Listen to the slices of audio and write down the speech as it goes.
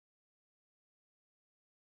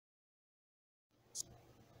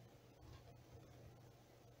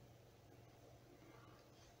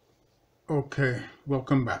Okay,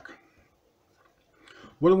 welcome back.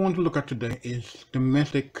 What I want to look at today is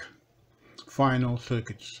domestic final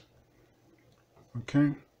circuits.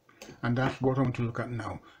 Okay, and that's what I want to look at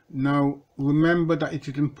now. Now, remember that it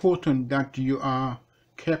is important that you are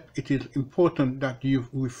kept, it is important that you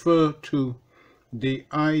refer to the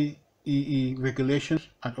IEE regulations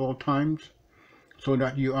at all times so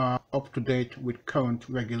that you are up to date with current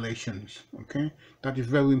regulations. Okay, that is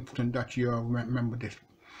very important that you remember this.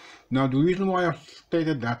 Now, the reason why I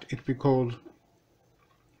stated that is because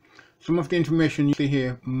some of the information you see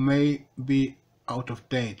here may be out of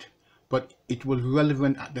date, but it was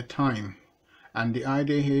relevant at the time. And the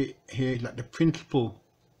idea here is that the principle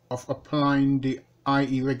of applying the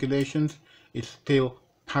IE regulations is still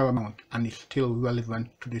paramount and is still relevant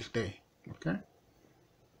to this day. Okay.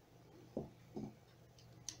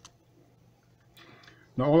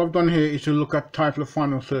 Now all I've done here is to look at types of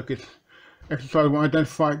final circuits. Exercise 1,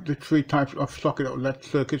 identify the 3 types of socket outlet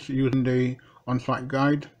circuits using the on-site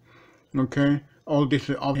guide. Okay, all this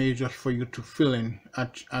is here just for you to fill in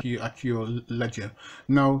at your leisure.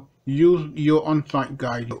 Now use your on-site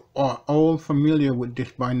guide. You are all familiar with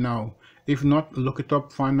this by now. If not, look it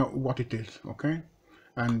up, find out what it is. Okay,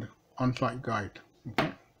 and on-site guide.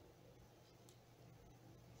 Okay.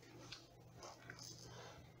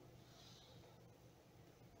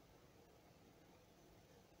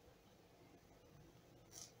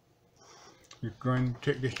 You're going to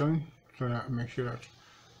take this on so that make sure that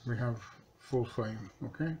we have full frame.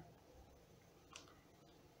 Okay,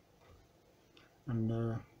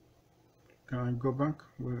 and can I go back?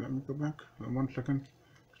 Will let me go back? 1 second,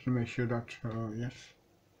 just to make sure that yes.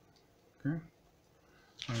 Okay,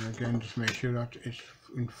 and again just make sure that it's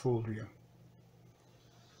in full here.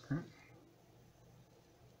 Okay.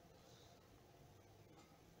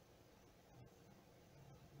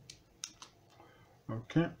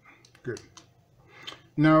 Okay, good.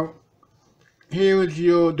 Now here is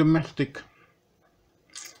your domestic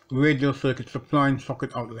radio circuit supplying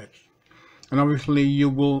socket outlets, and obviously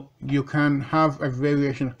you can have a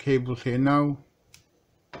variation of cables here. Now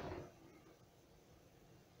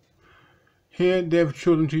here they've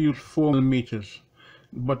chosen to use 4mm,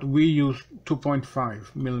 but we use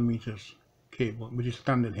 2.5mm cable, which is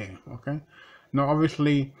standard here. Okay, now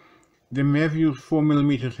obviously they may have used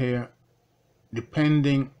 4mm here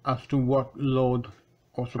depending as to what load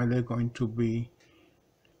also they're going to be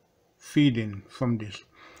feeding from this,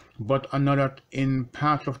 but I know that in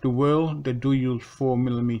parts of the world they do use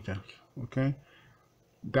 4mm. Okay,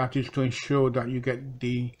 that is to ensure that you get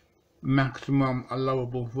the maximum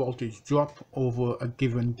allowable voltage drop over a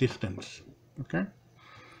given distance. Okay,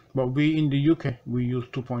 but we in the UK we use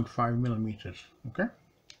 2.5mm. Okay,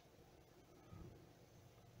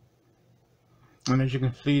 and as you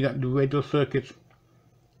can see that the radio circuits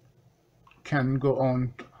can go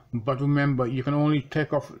on, but remember you can only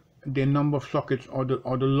take off the number of sockets or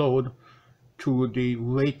the load to the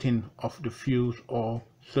rating of the fuse or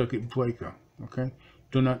circuit breaker. Okay,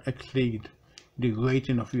 do not exceed the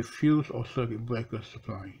rating of your fuse or circuit breaker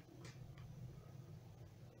supply.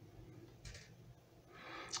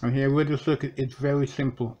 And here radio circuit is very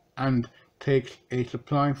simple and takes a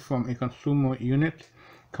supply from a consumer unit,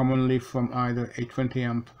 commonly from either a 20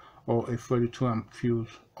 amp or a 32 amp fuse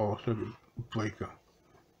or circuit breaker.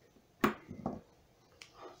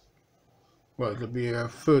 Well, it'll be a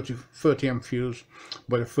 30 amp fuse,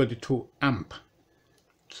 but a 32 amp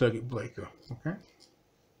circuit breaker. Okay,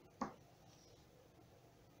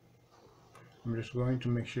 I'm just going to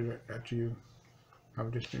make sure that you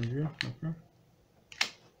have this in view. Okay.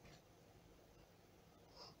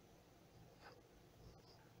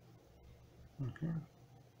 Okay.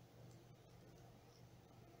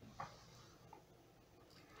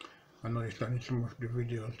 I noticed that in some of the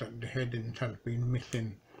videos that the headings have been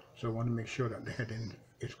missing, so I want to make sure that the heading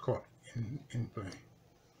is caught in play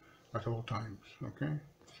at all times. Okay,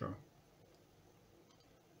 so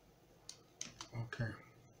okay,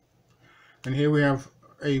 and here we have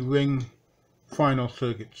a ring final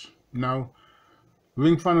circuits. Now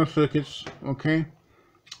ring final circuits, okay,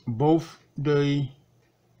 both the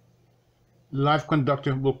live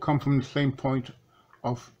conductor will come from the same point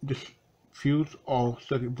of this fuse or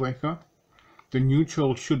circuit breaker. The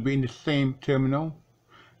neutral should be in the same terminal.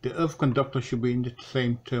 The earth conductor should be in the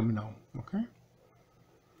same terminal. Okay,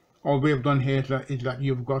 all we have done here is that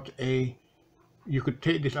you've got you could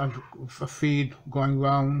take this as a feed going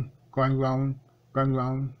round, going round, going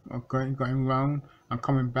round, or going round and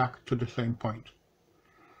coming back to the same point.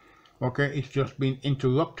 Okay, it's just been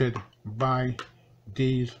interrupted by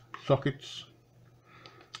these sockets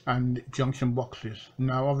and junction boxes.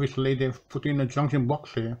 Now obviously they've put in a junction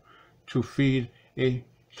box here to feed a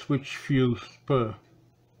switch fuse spur.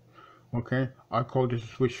 Okay, I call this a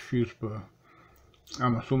switch fuse spur.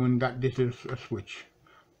 I'm assuming that this is a switch,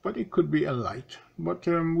 but it could be a light. But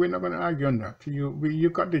we're not going to argue on that. You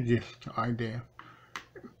got the gist idea.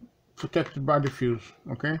 Protected by the fuse.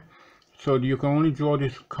 Okay, so you can only draw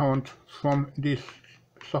this current from this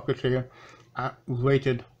socket here,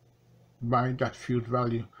 rated by that fuse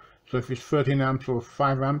value. So if it's 13 amps or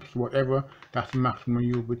 5 amps, whatever, that's the maximum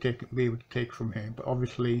you'll be able to take from here. But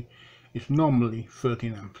obviously, it's normally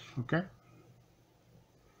 13 amps. Okay.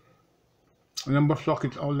 The number of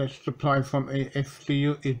sockets outlets supplied from a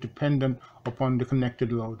FCU is dependent upon the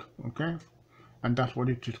connected load. Okay, and that's what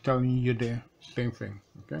it is telling you there. Same thing.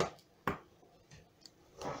 Okay.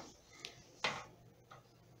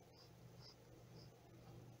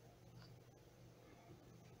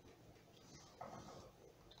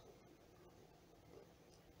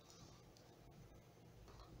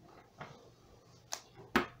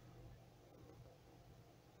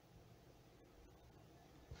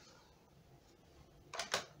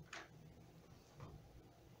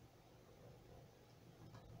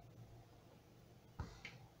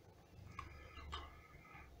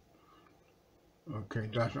 Okay,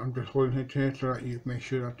 I'm just holding it here so that you make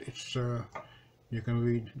sure that it's you can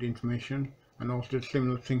read the information. And also the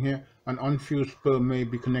similar thing here, an unfused spur may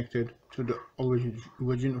be connected to the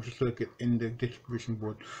origin of the circuit in the distribution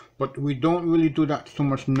board, but we don't really do that so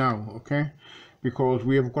much now, okay, because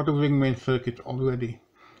we have got a ring main circuit already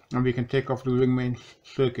and we can take off the ring main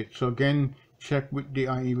circuit. So again, check with the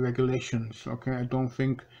IE regulations. Okay, I don't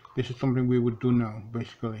think this is something we would do now.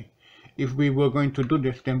 Basically, if we were going to do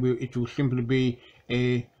this, then it will simply be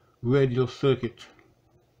a radial circuit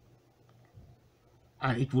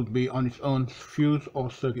and it would be on its own fuse or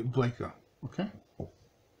circuit breaker. Okay.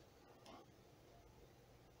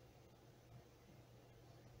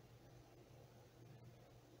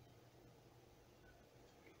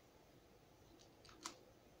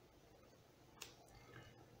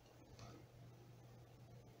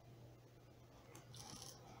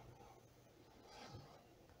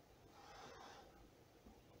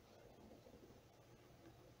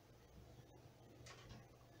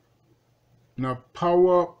 Now,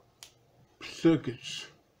 power circuits,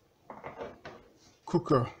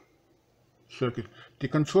 cooker circuit. The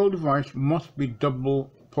control device must be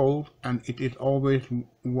double poled, and it is always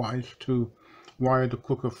wise to wire the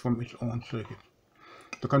cooker from its own circuit.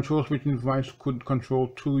 The control switching device could control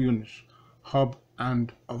 2 units, hob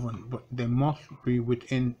and oven, but they must be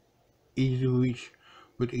within easy reach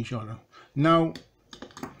with each other. Now,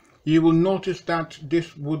 you will notice that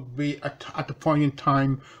this would be at a point in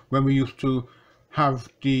time when we used to have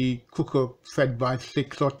the cooker fed by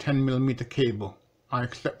 6 or 10 millimeter cable. I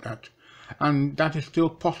accept that, and that is still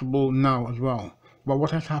possible now as well. But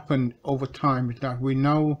what has happened over time is that we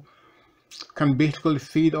now can basically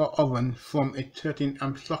feed our oven from a 13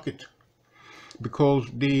 amp socket, because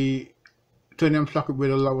the 13 amp socket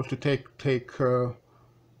will allow us to take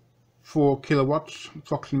 4 kilowatts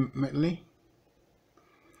approximately.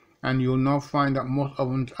 And you'll now find that most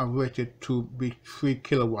ovens are rated to be 3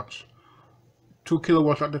 kilowatts. 2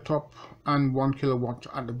 kilowatts at the top and 1 kilowatt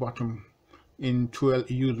at the bottom using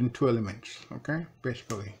 2 elements, okay,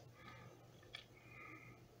 basically.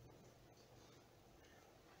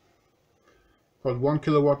 Because 1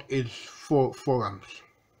 kilowatt is 4 amps.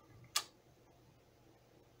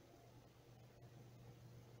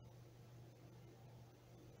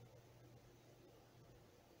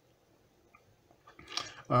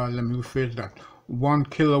 Let me rephrase that. 1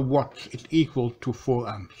 kilowatt is equal to 4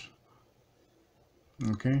 amps.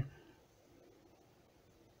 Okay,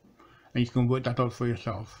 and you can work that out for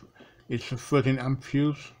yourself. It's a 13 amp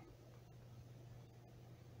fuse.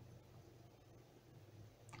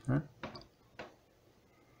 Okay.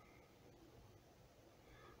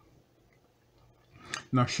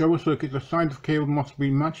 Now, shower circuit, the size of cable must be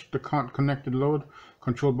matched the current connected load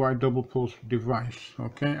controlled by a double pulse device.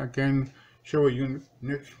 Okay, again, shower unit.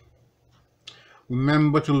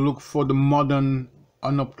 Remember to look for the modern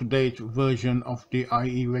up-to-date version of the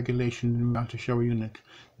IE regulation in the shower unit.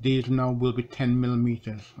 These now will be 10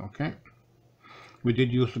 millimeters. Okay, we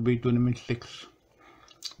did used to be doing them in 6,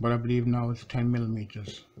 but I believe now it's 10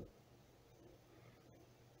 millimeters.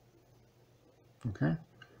 Okay,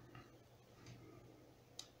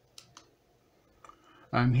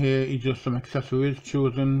 and here is just some accessories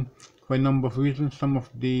chosen for a number of reasons. Some of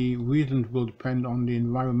the reasons will depend on the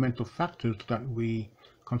environmental factors that we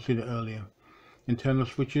considered earlier. Internal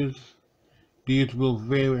switches, these will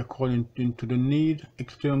vary according to the need.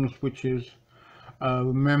 External switches,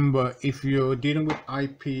 remember, if you're dealing with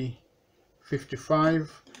IP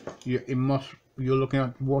 55, you're looking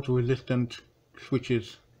at water resistant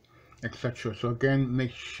switches, etc. So again,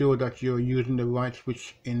 make sure that you're using the right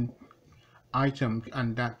switch in items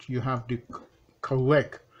and that you have the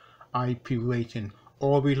correct IP rating.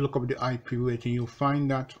 Always look up the IP rating. You'll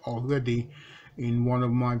find that already in one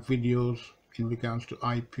of my videos in regards to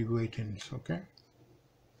IP ratings. Okay.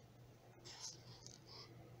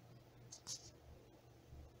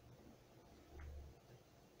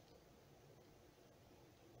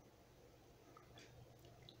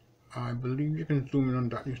 I believe you can zoom in on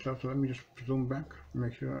that yourself, so let me just zoom back,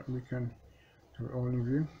 make sure that we can have it all in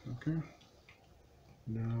view. Okay,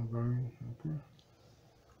 now going, okay,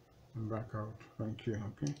 and back out. Thank you.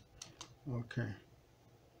 Okay, okay,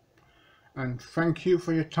 and thank you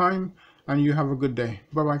for your time, and you have a good day.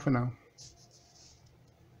 Bye bye for now.